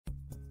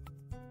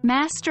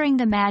Mastering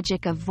the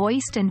magic of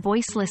voiced and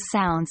voiceless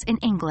sounds in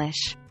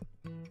English.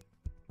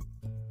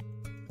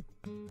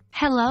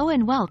 Hello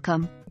and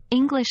welcome,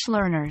 English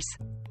learners.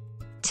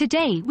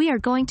 Today we are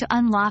going to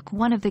unlock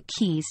one of the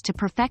keys to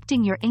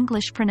perfecting your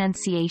English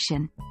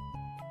pronunciation: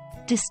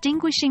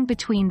 distinguishing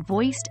between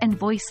voiced and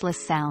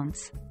voiceless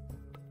sounds.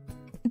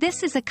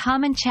 This is a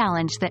common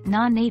challenge that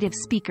non-native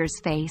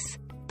speakers face,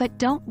 but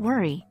don't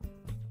worry.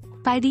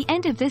 By the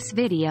end of this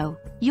video,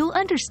 you'll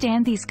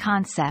understand these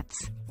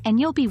concepts, and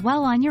you'll be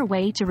well on your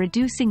way to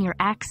reducing your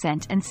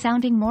accent and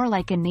sounding more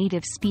like a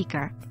native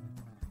speaker.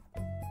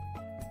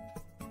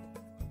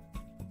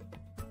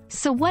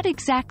 So what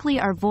exactly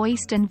are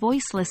voiced and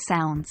voiceless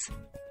sounds?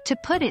 To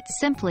put it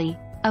simply,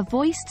 a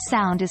voiced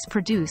sound is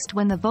produced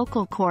when the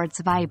vocal cords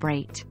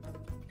vibrate.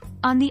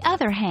 On the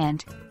other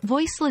hand,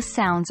 voiceless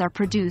sounds are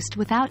produced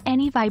without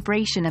any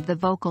vibration of the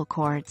vocal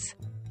cords.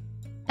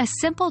 A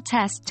simple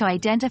test to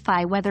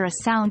identify whether a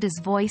sound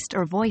is voiced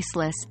or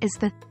voiceless is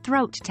the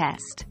throat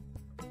test.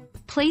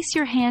 Place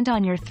your hand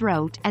on your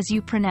throat as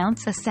you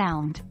pronounce a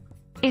sound.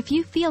 If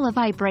you feel a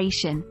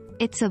vibration,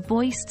 it's a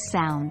voiced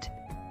sound.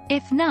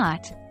 If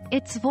not,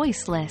 it's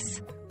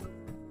voiceless.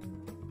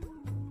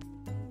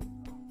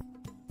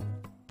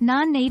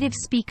 Non-native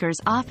speakers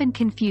often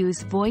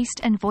confuse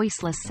voiced and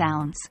voiceless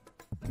sounds.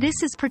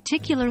 This is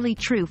particularly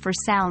true for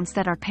sounds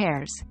that are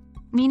pairs,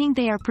 meaning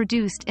they are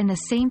produced in the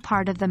same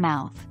part of the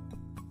mouth.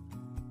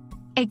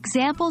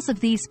 Examples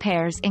of these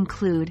pairs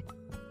include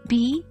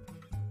B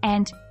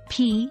and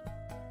P,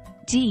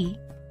 D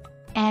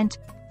and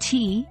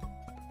T,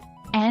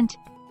 and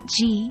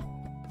G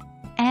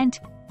and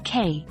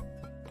K.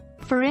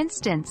 For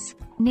instance,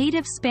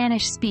 native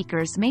Spanish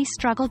speakers may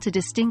struggle to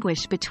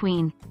distinguish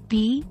between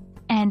B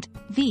and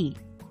V,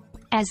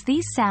 as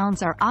these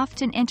sounds are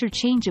often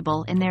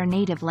interchangeable in their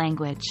native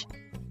language.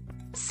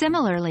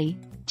 Similarly,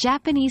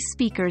 Japanese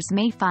speakers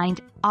may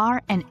find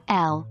R and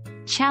L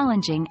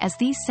challenging, as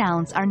these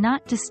sounds are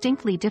not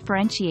distinctly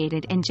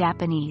differentiated in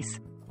Japanese.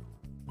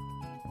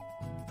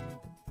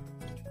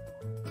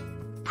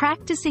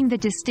 Practicing the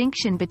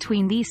distinction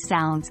between these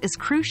sounds is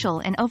crucial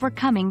in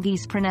overcoming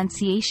these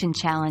pronunciation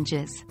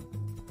challenges.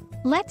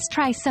 Let's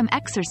try some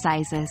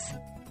exercises.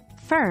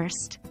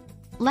 First,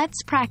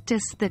 let's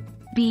practice the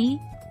B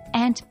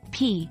and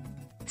P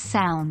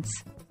sounds.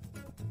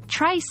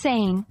 Try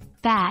saying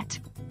bat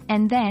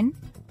and then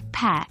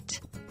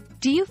pat.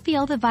 Do you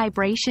feel the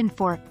vibration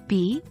for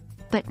B,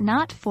 but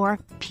not for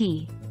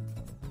P?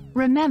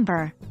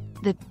 Remember,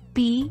 the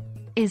B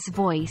is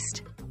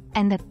voiced,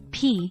 and the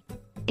P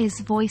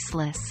is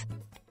voiceless.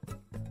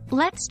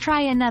 Let's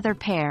try another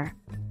pair.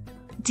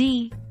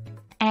 D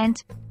and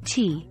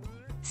T.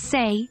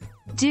 Say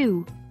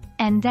do,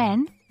 and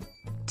then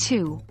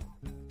to.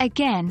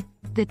 Again,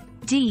 the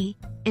D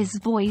is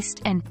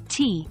voiced and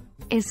T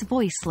is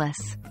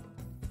voiceless.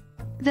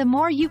 The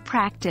more you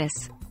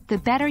practice, the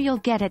better you'll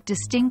get at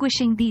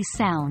distinguishing these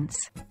sounds.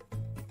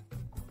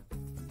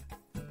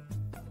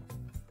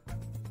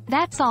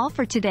 That's all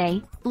for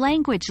today,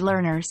 language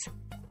learners.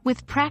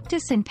 With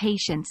practice and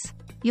patience,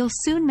 you'll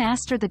soon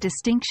master the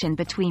distinction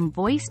between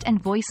voiced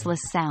and voiceless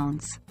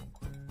sounds.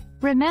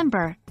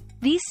 Remember,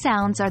 these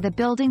sounds are the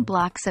building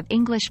blocks of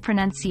English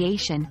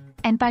pronunciation,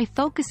 and by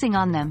focusing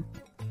on them,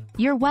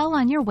 you're well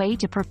on your way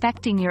to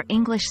perfecting your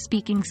English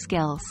speaking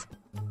skills.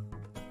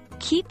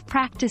 Keep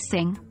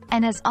practicing,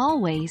 and as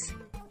always,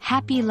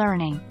 happy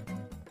learning.